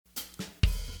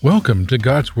Welcome to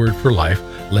God's Word for Life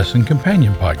Lesson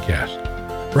Companion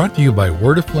Podcast, brought to you by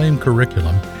Word Aflame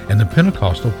Curriculum and the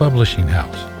Pentecostal Publishing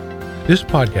House. This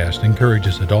podcast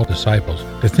encourages adult disciples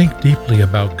to think deeply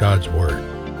about God's Word,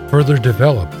 further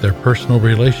develop their personal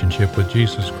relationship with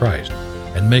Jesus Christ,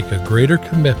 and make a greater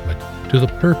commitment to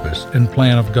the purpose and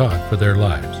plan of God for their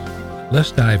lives.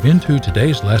 Let's dive into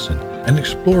today's lesson and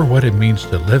explore what it means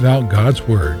to live out God's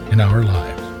Word in our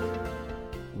lives.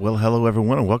 Well, hello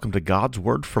everyone, and welcome to God's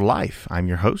Word for Life. I'm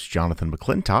your host, Jonathan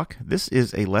McClintock. This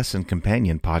is a lesson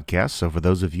companion podcast, so for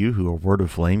those of you who are Word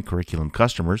Aflame curriculum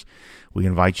customers, we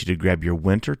invite you to grab your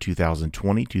winter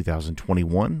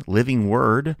 2020-2021 Living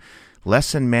Word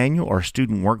lesson manual or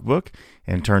student workbook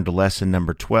and turn to lesson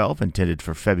number 12, intended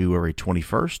for February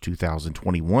 21st,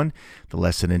 2021, the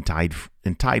lesson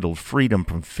entitled Freedom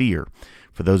from Fear.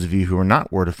 For those of you who are not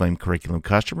Word Aflame curriculum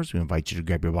customers, we invite you to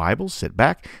grab your Bibles, sit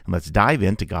back, and let's dive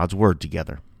into God's Word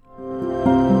together.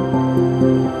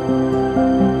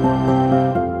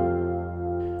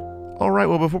 All right,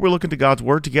 well, before we look into God's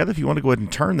Word together, if you want to go ahead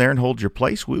and turn there and hold your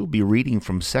place, we will be reading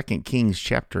from 2 Kings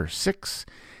chapter 6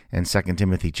 and 2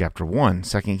 Timothy chapter 1.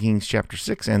 2 Kings chapter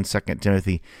 6 and 2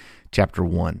 Timothy chapter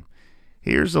 1.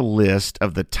 Here's a list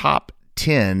of the top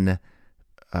 10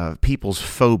 people's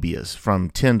phobias from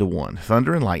 10 to 1.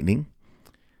 Thunder and lightning,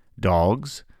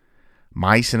 dogs,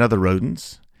 mice and other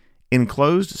rodents,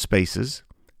 enclosed spaces,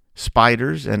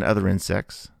 spiders and other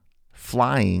insects,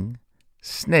 flying,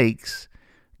 snakes,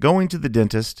 going to the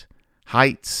dentist,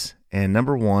 heights, and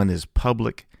number 1 is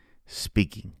public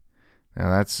speaking.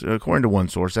 Now that's, according to one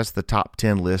source, that's the top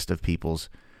 10 list of people's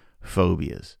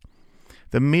phobias.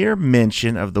 The mere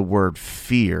mention of the word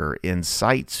fear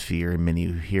incites fear in many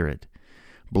who hear it.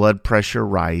 Blood pressure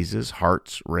rises,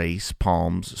 hearts race,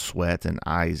 palms sweat, and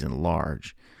eyes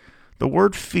enlarge. The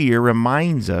word fear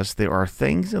reminds us there are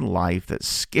things in life that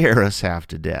scare us half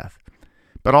to death.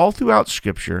 But all throughout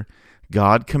Scripture,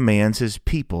 God commands His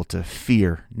people to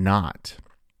fear not.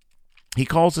 He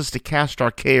calls us to cast our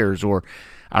cares or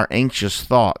our anxious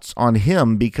thoughts on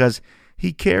Him because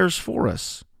He cares for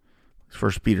us.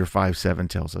 1 Peter 5:7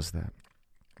 tells us that.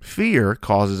 Fear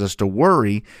causes us to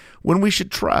worry when we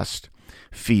should trust.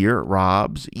 Fear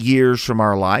robs years from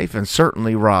our life and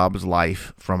certainly robs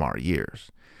life from our years.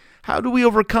 How do we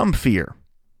overcome fear?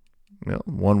 Well,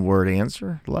 one-word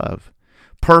answer, love.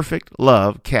 Perfect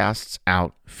love casts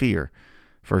out fear.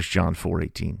 1 John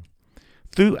 4:18.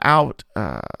 Through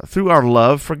our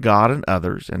love for God and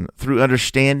others, and through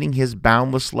understanding His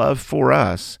boundless love for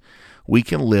us, we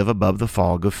can live above the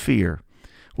fog of fear.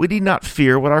 We need not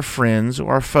fear what our friends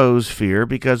or our foes fear,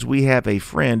 because we have a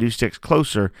friend who sticks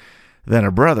closer than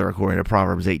a brother, according to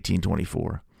Proverbs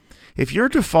 18:24. If your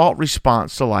default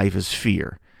response to life is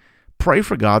fear, pray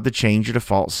for God to change your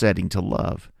default setting to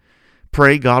love.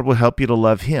 Pray God will help you to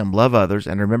love Him, love others,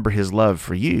 and remember His love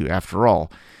for you. After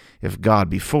all, if God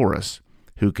be for us,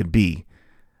 who could be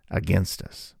against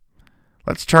us?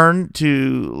 Let's turn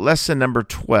to lesson number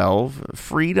 12,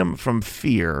 Freedom from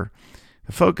Fear.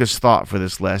 The focus thought for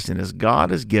this lesson is God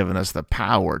has given us the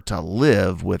power to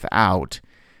live without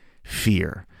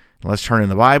fear. Let's turn in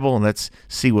the Bible and let's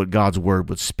see what God's Word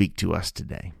would speak to us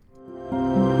today.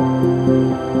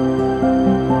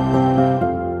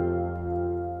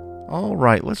 All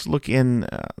right, let's look in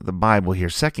the Bible here.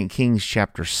 2 Kings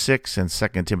chapter 6 and 2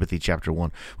 Timothy chapter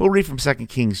 1. We'll read from 2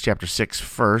 Kings chapter 6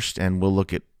 first, and we'll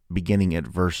look at beginning at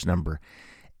verse number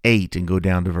 8 and go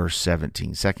down to verse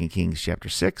 17. 2 Kings chapter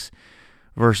 6,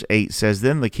 verse 8 says,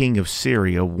 Then the king of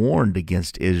Syria warned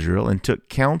against Israel and took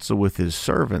counsel with his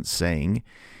servants, saying,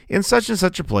 In such and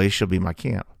such a place shall be my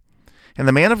camp. And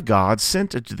the man of God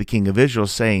sent unto the king of Israel,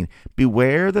 saying,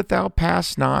 Beware that thou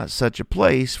pass not such a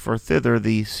place, for thither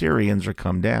the Syrians are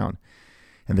come down.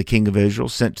 And the king of Israel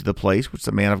sent to the place which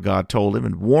the man of God told him,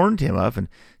 and warned him of, and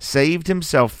saved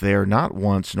himself there not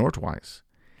once nor twice.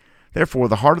 Therefore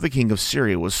the heart of the king of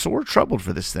Syria was sore troubled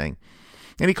for this thing.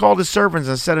 And he called his servants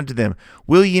and said unto them,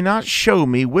 Will ye not show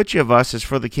me which of us is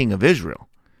for the king of Israel?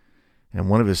 And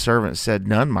one of his servants said,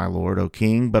 None, my lord, O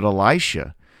king, but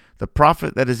Elisha, the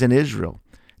prophet that is in Israel,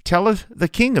 telleth the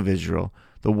king of Israel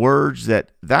the words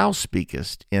that thou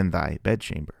speakest in thy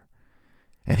bedchamber.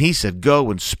 And he said, Go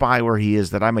and spy where he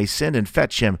is, that I may send and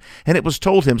fetch him. And it was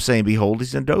told him, saying, Behold, he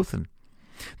is in Dothan.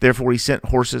 Therefore he sent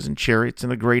horses and chariots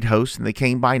and a great host, and they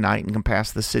came by night and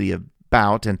compassed the city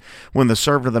about. And when the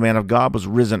servant of the man of God was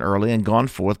risen early and gone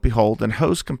forth, behold, an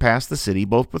host compassed the city,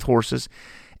 both with horses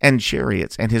and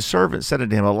chariots. And his servant said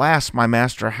unto him, Alas, my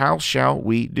master, how shall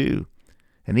we do?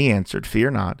 And he answered,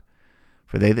 Fear not,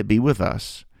 for they that be with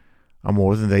us are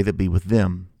more than they that be with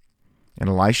them. And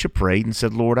Elisha prayed and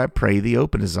said, Lord, I pray thee,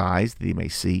 open his eyes that he may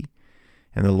see.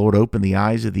 And the Lord opened the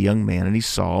eyes of the young man, and he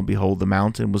saw, and behold, the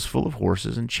mountain was full of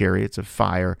horses and chariots of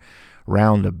fire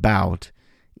round about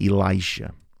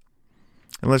Elisha.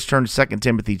 And let's turn to 2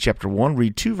 Timothy chapter 1,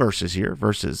 read 2 verses here,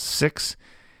 verses 6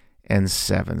 and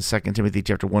 7. 2 Timothy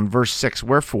chapter 1, verse 6,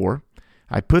 Wherefore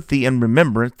I put thee in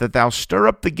remembrance that thou stir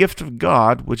up the gift of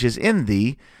God which is in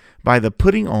thee by the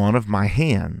putting on of my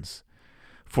hands.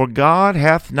 For God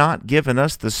hath not given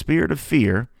us the spirit of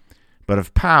fear, but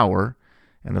of power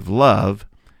and of love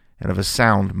and of a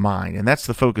sound mind. And that's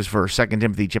the focus verse, 2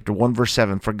 Timothy chapter 1, verse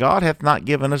 7. For God hath not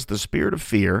given us the spirit of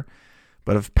fear,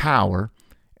 but of power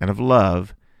and of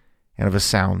love and of a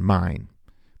sound mind.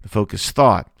 The focus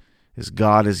thought is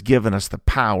God has given us the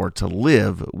power to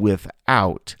live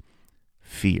without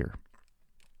fear.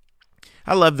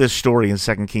 I love this story in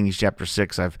 2 Kings chapter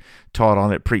 6. I've taught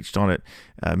on it, preached on it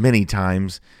many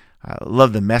times. I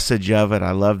love the message of it.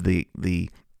 I love the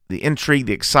intrigue,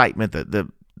 the excitement,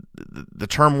 the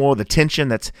turmoil, the tension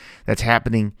that's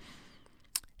happening.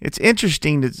 It's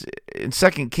interesting that in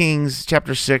 2 Kings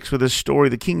chapter 6 with this story,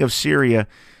 the king of Syria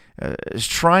is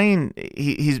trying.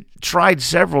 He's tried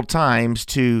several times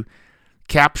to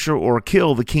capture or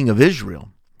kill the king of Israel,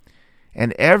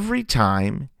 and every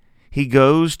time he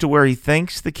goes to where he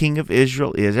thinks the king of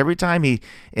Israel is, every time he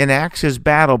enacts his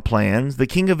battle plans, the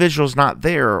king of Israel's not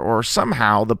there, or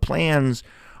somehow the plans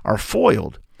are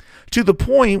foiled, to the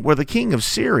point where the king of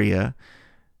Syria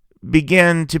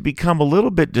began to become a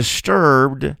little bit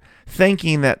disturbed,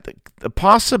 thinking that the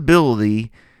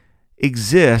possibility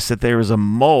exists that there is a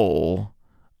mole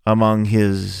among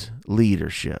his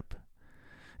leadership.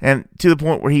 And to the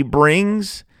point where he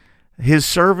brings his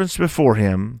servants before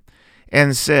him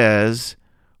and says,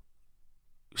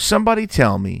 somebody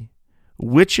tell me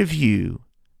which of you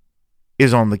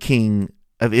is on the king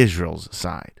of Israel's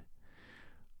side.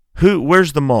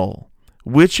 Where's the mole?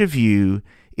 Which of you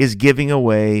is giving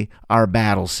away our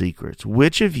battle secrets?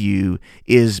 Which of you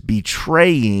is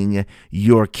betraying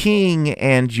your king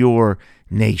and your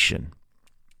nation?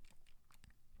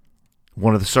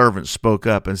 One of the servants spoke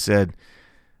up and said,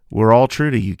 we're all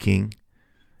true to you, king.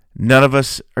 None of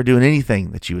us are doing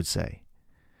anything that you would say.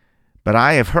 But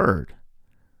I have heard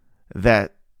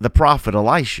that the prophet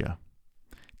Elisha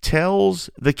tells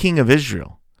the king of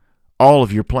Israel all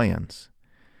of your plans,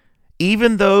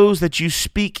 even those that you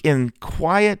speak in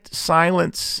quiet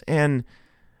silence and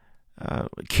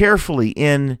carefully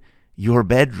in your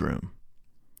bedroom.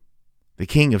 The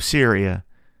king of Syria,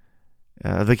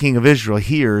 the king of Israel,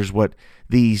 hears what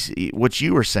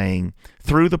you are saying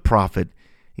through the prophet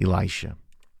Elisha.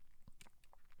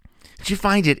 Did you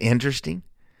find it interesting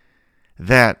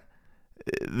that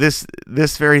this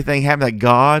very thing happened, that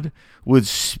God would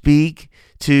speak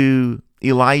to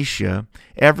Elisha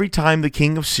every time the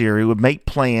king of Syria would make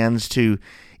plans to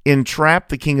entrap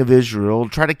the king of Israel,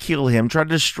 try to kill him, try to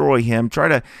destroy him, try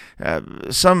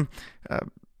to some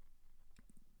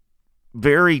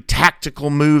very tactical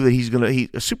move that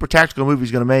a super tactical move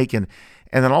he's going to make, and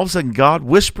then all of a sudden God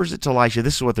whispers it to Elisha.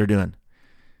 This is what they're doing.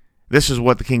 This is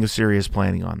what the king of Syria is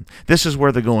planning on. This is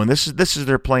where they're going. This is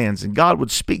their plans. And God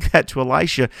would speak that to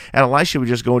Elisha, and Elisha would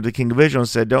just go to the king of Israel and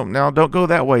said, Don't go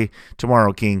that way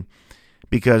tomorrow, king,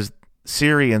 because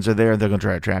Syrians are there and they're going to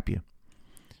try to trap you.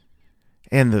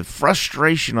 And the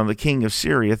frustration on the king of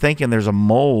Syria, thinking there's a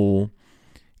mole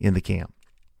in the camp.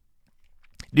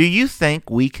 Do you think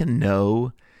we can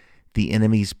know the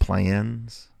enemy's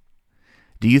plans?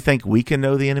 Do you think we can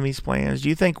know the enemy's plans? Do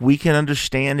you think we can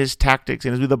understand his tactics?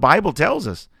 And as the Bible tells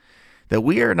us that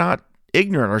we are not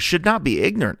ignorant or should not be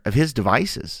ignorant of his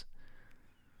devices.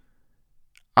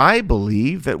 I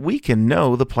believe that we can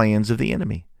know the plans of the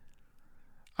enemy.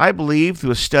 I believe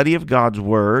through a study of God's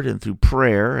word and through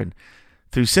prayer and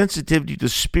through sensitivity to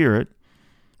spirit,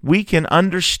 we can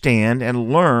understand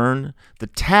and learn the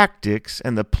tactics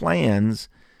and the plans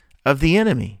of the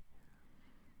enemy.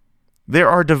 There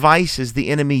are devices the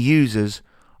enemy uses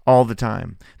all the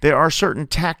time. There are certain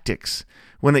tactics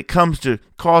when it comes to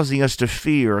causing us to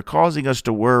fear or causing us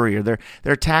to worry, or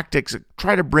their tactics that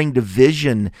try to bring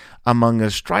division among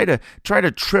us, try to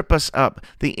trip us up.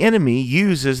 The enemy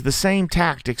uses the same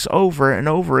tactics over and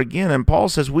over again, and Paul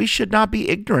says we should not be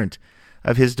ignorant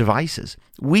of his devices.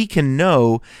 We can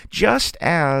know, just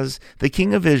as the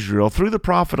king of Israel, through the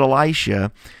prophet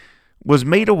Elisha, was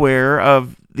made aware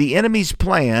of the enemy's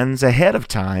plans ahead of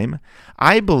time,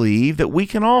 I believe that we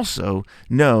can also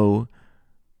know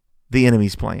the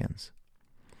enemy's plans.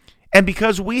 And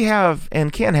because we have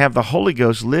and can have the Holy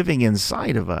Ghost living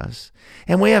inside of us,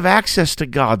 and we have access to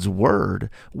God's word,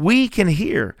 we can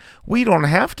hear. We don't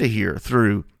have to hear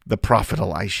through the prophet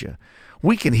Elisha.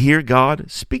 We can hear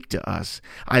God speak to us.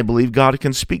 I believe God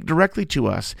can speak directly to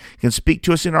us, can speak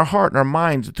to us in our heart and our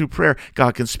minds through prayer.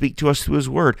 God can speak to us through His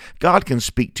Word. God can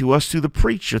speak to us through the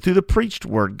preacher, through the preached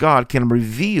Word. God can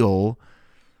reveal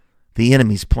the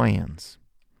enemy's plans.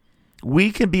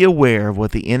 We can be aware of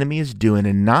what the enemy is doing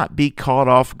and not be caught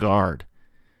off guard.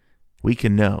 We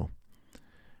can know.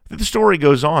 The story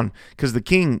goes on because the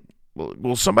king,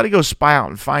 will somebody go spy out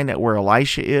and find out where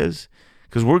Elisha is?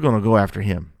 Because we're going to go after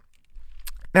him.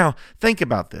 Now, think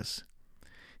about this.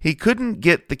 He couldn't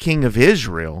get the king of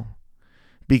Israel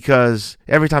because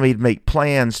every time he'd make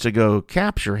plans to go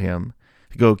capture him,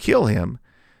 to go kill him,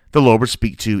 the Lord would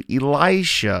speak to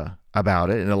Elisha about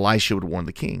it, and Elisha would warn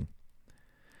the king.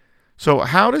 So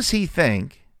how does he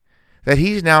think that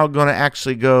he's now going to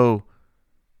actually go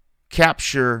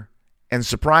capture and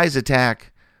surprise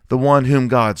attack the one whom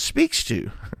God speaks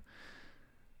to?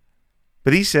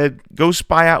 But he said, go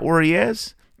spy out where he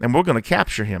is, and we're going to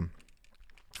capture him.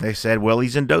 They said, well,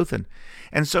 he's in Dothan.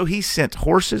 And so he sent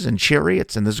horses and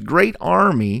chariots and this great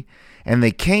army, and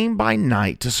they came by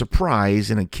night to surprise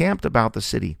and encamped about the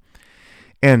city.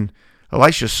 And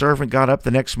Elisha's servant got up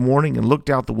the next morning and looked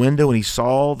out the window, and he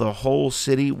saw the whole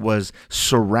city was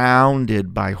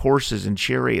surrounded by horses and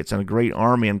chariots and a great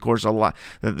army. And of course,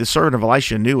 the servant of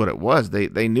Elisha knew what it was.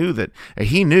 He knew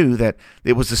that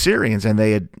it was the Syrians, and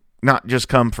they had not just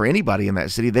come for anybody in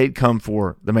that city. They'd come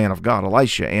for the man of God,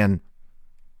 Elisha, and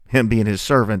him being his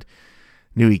servant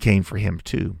knew he came for him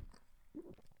too.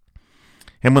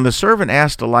 And when the servant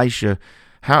asked Elisha,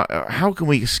 how can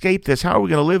we escape this? How are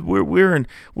we going to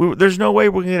live? There's no way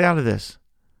we're going to get out of this.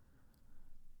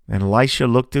 And Elisha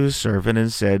looked to his servant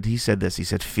and he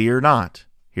said, fear not.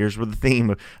 Here's where the theme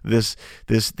of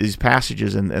these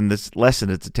passages and this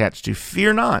lesson it's attached to.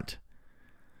 Fear not,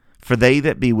 for they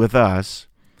that be with us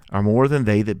are more than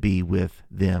they that be with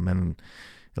them. And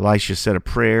Elisha said a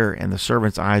prayer, and the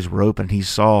servant's eyes were open. He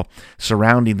saw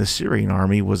surrounding the Syrian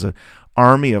army was an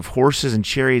army of horses and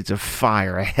chariots of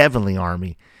fire, a heavenly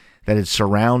army that had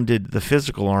surrounded the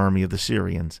physical army of the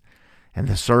Syrians. And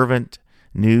the servant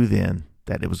knew then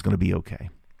that it was going to be okay.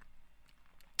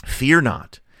 Fear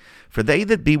not, for they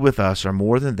that be with us are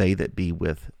more than they that be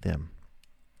with them.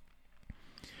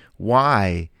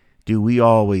 Why do we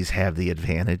always have the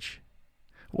advantage?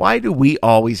 Why do we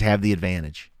always have the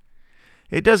advantage?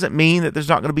 It doesn't mean that there's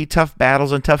not going to be tough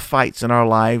battles and tough fights in our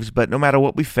lives, but no matter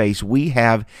what we face, we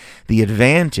have the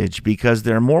advantage because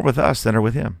there are more with us than are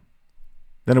with him,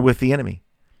 than are with the enemy.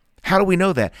 How do we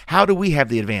know that? How do we have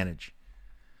the advantage?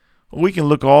 Well, we can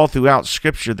look all throughout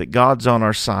Scripture that God's on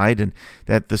our side and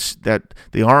that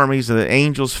the armies of the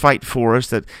angels fight for us,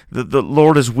 that the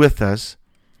Lord is with us.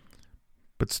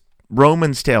 But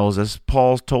Romans tells us,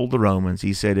 Paul told the Romans,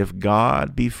 he said, if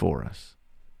God be for us,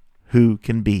 who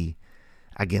can be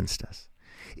against us?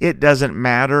 It doesn't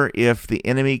matter if the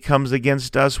enemy comes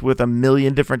against us with a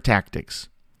million different tactics.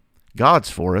 God's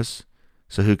for us,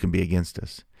 so who can be against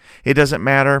us? It doesn't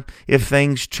matter if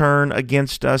things turn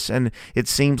against us and it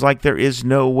seems like there is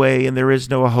no way and there is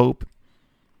no hope.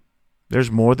 There's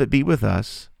more that be with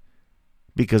us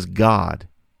because God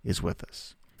is with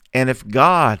us. And if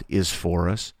God is for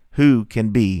us, who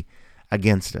can be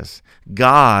against us?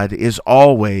 God is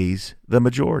always the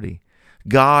majority.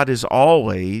 God is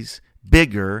always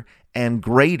bigger and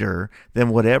greater than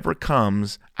whatever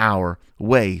comes our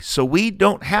way. So we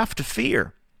don't have to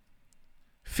fear.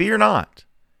 Fear not.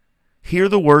 Hear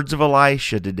the words of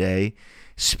Elisha today,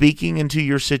 speaking into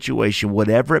your situation,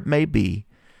 whatever it may be,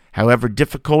 however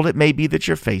difficult it may be that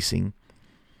you're facing.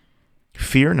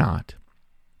 Fear not,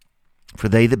 for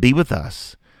they that be with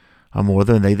us are more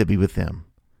than they that be with them.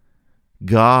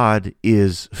 God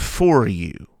is for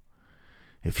you.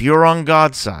 If you're on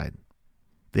God's side,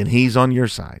 then He's on your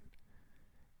side.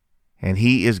 And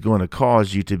He is going to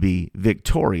cause you to be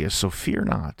victorious. So fear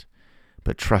not,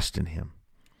 but trust in Him.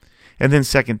 And then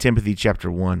 2 Timothy chapter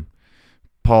 1,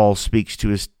 Paul speaks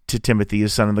to Timothy,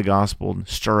 his son in the gospel, and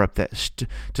stir up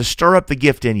the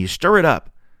gift in you. Stir it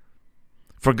up.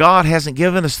 For God hasn't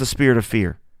given us the spirit of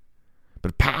fear,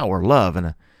 but power, love, and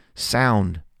a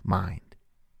sound mind.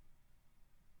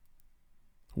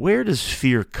 Where does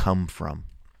fear come from?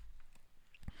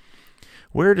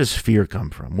 Where does fear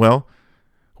come from? Well,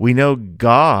 we know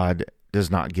God does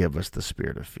not give us the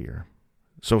spirit of fear.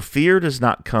 So fear does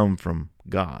not come from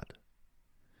God.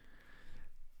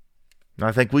 Now,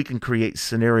 I think we can create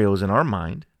scenarios in our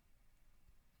mind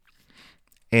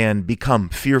and become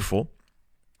fearful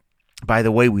by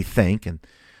the way we think and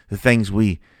the things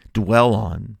we dwell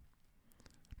on.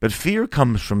 But fear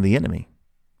comes from the enemy.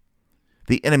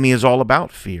 The enemy is all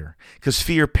about fear, because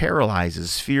fear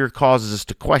paralyzes. Fear causes us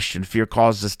to question. Fear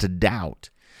causes us to doubt.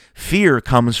 Fear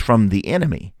comes from the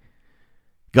enemy.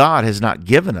 God has not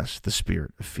given us the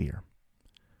spirit of fear.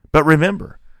 But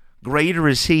remember, greater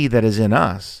is he that is in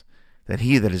us than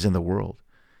he that is in the world.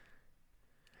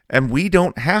 And we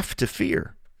don't have to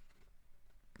fear.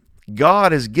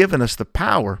 God has given us the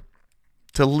power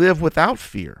to live without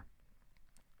fear.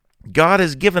 God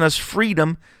has given us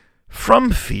freedom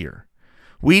from fear.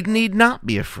 We need not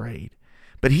be afraid,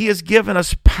 but he has given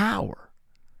us power.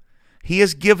 He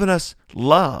has given us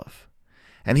love,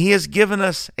 and he has given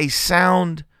us a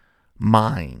sound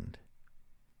mind.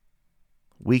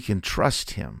 We can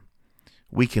trust him.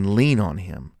 We can lean on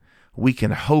him. We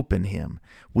can hope in him.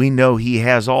 We know he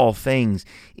has all things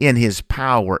in his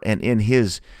power and in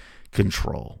his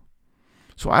control.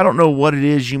 So I don't know what it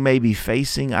is you may be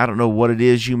facing. I don't know what it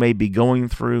is you may be going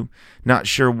through. Not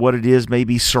sure what it is may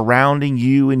be surrounding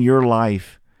you in your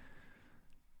life.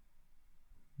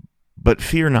 But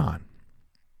fear not.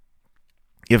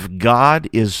 If God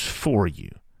is for you,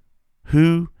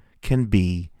 who can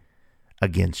be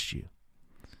against you?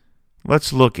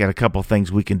 Let's look at a couple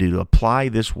things we can do to apply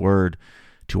this word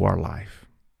to our life.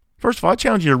 First of all, I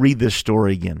challenge you to read this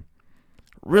story again.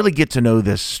 Really get to know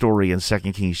this story in 2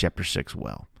 Kings chapter 6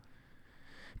 well.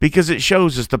 Because it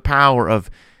shows us the power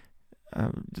of,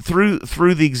 through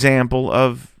the example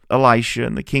of Elisha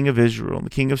and the king of Israel and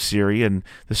the king of Syria and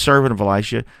the servant of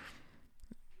Elisha,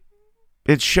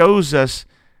 it shows us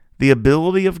the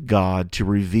ability of God to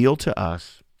reveal to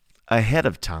us ahead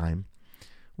of time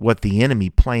what the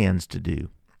enemy plans to do.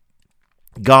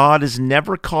 God is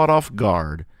never caught off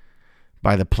guard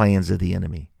by the plans of the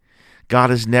enemy. God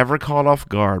is never caught off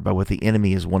guard by what the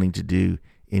enemy is wanting to do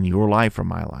in your life or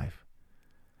my life.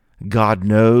 God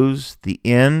knows the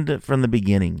end from the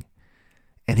beginning,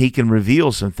 and he can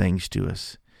reveal some things to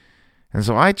us. And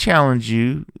so I challenge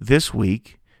you this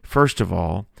week, first of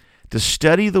all, to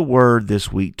study the word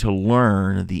this week to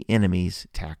learn the enemy's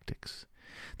tactics.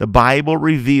 The Bible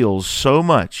reveals so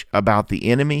much about the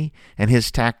enemy and his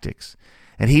tactics,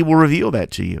 and he will reveal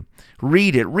that to you.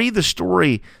 Read it. Read the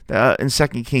story in 2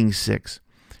 Kings 6.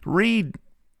 Read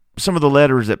some of the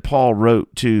letters that Paul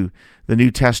wrote to the New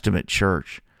Testament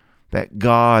church, that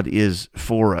God is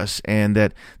for us, and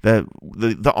that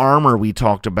the armor we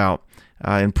talked about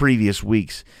in previous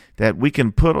weeks, that we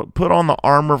can put on the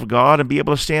armor of God and be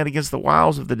able to stand against the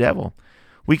wiles of the devil.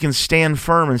 We can stand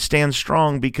firm and stand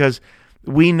strong because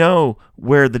we know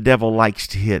where the devil likes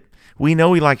to hit. We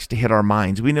know he likes to hit our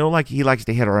minds. We know he likes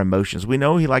to hit our emotions. We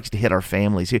know he likes to hit our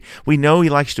families. We know he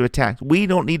likes to attack. We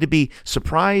don't need to be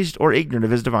surprised or ignorant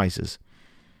of his devices.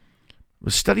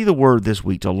 Study the word this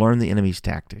week to learn the enemy's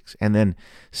tactics. And then,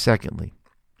 secondly,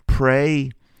 pray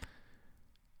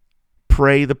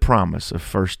the promise of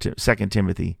 2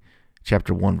 Timothy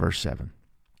chapter 1, verse 7.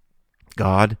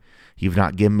 God, you've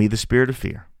not given me the spirit of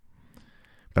fear,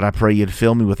 but I pray you to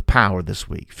fill me with power this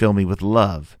week. Fill me with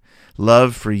love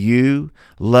for you,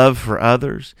 love for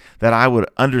others, that I would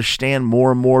understand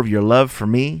more and more of your love for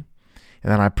me.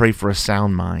 And then I pray for a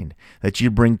sound mind, that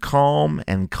you bring calm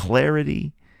and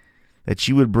clarity, that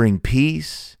you would bring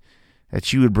peace,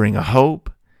 that you would bring a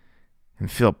hope, and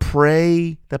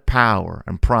pray the power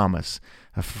and promise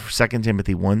of 2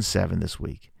 Timothy 1:7 this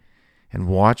week. And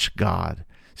watch God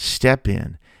step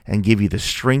in and give you the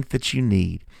strength that you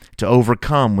need to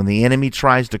overcome when the enemy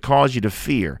tries to cause you to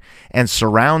fear and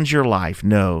surround your life.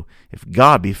 No, if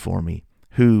God be for me,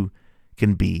 who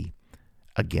can be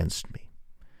against me?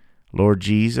 Lord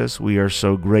Jesus, we are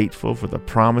so grateful for the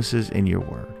promises in your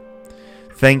word.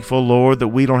 Thankful, Lord, that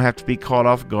we don't have to be caught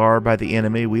off guard by the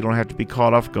enemy. We don't have to be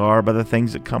caught off guard by the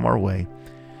things that come our way.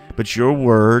 But your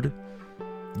word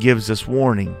gives us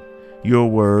warning. Your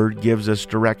word gives us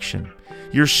direction.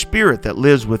 Your spirit that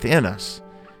lives within us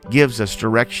gives us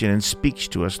direction and speaks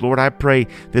to us. Lord, I pray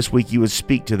this week you would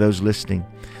speak to those listening,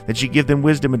 that you give them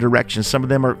wisdom and direction. Some of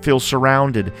them feel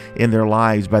surrounded in their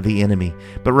lives by the enemy,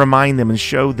 but remind them and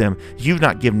show them you've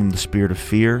not given them the spirit of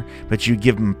fear, but you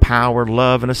give them power,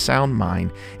 love, and a sound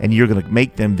mind, and you're going to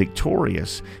make them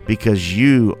victorious because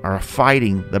you are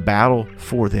fighting the battle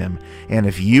for them. And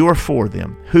if you are for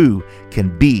them, who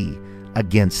can be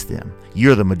against them?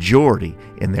 You're the majority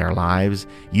in their lives.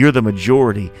 You're the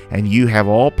majority, and you have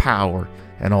all power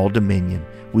and all dominion.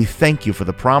 We thank you for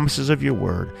the promises of your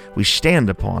word. We stand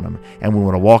upon them, and we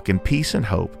want to walk in peace and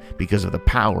hope because of the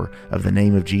power of the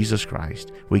name of Jesus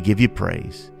Christ. We give you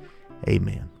praise.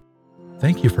 Amen.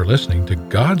 Thank you for listening to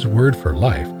God's Word for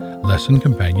Life Lesson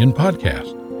Companion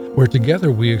Podcast, where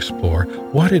together we explore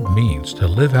what it means to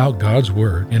live out God's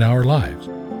Word in our lives.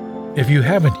 If you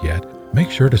haven't yet,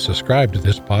 Make sure to subscribe to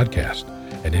this podcast.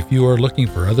 And if you are looking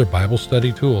for other Bible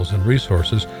study tools and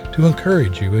resources to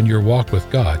encourage you in your walk with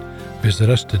God, visit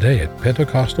us today at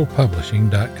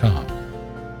pentecostalpublishing.com.